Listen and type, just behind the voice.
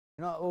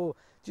you know, or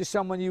just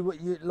someone you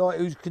like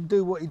who can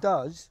do what he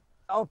does.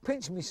 I'll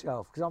pinch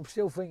myself because I'm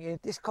still thinking,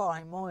 this guy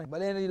ain't mine. But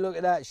then you look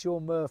at that,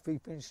 Sean Murphy,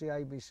 Finchley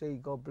ABC,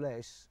 God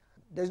bless.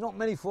 There's not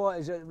many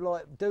fighters that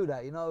like do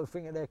that, you know,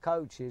 think of their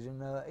coaches.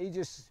 And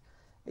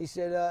he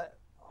said,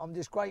 I'm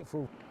just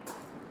grateful.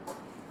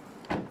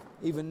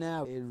 Even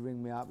now, he'd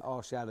ring me up,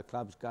 ask how the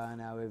club's going,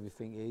 how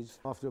everything is.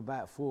 After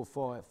about 4 or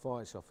 5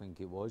 fights, I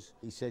think it was,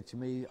 he said to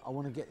me, I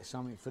want to get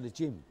something for the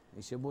gym.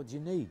 He said, what do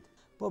you need?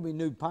 Probably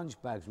new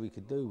punch bags we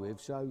could do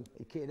with, so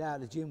he kitted out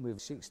the gym with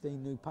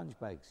 16 new punch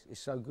bags. It's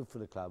so good for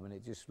the club, and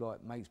it just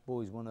like makes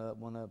boys want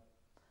to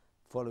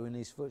follow in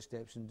his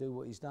footsteps and do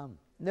what he's done.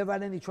 Never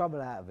had any trouble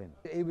out of him.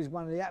 He was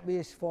one of the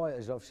happiest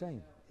fighters I've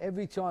seen.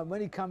 Every time,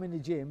 when he come in the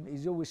gym,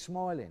 he's always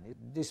smiling.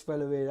 This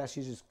fella here, that's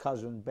his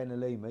cousin, Ben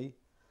Alimi,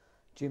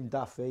 Jim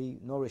Duffy,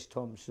 Norris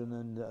Thompson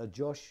and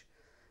Josh.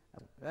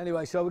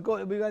 Anyway, so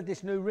we've had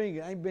this new ring.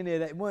 It ain't been here,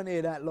 it weren't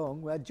here that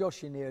long. We had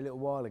Josh in here a little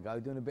while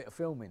ago doing a bit of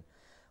filming.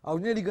 I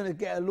was nearly going to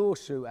get a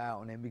lawsuit out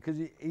on him because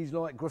he's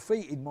like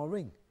graffitied my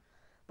ring.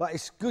 But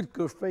it's good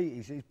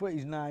graffiti. So he's put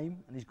his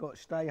name and he's got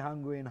stay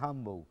hungry and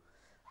humble.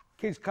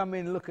 Kids come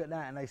in and look at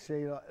that and they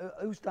say, like,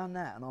 who's done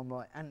that? And I'm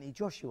like, Anthony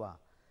Joshua.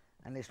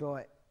 And it's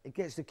like, it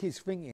gets the kids thinking.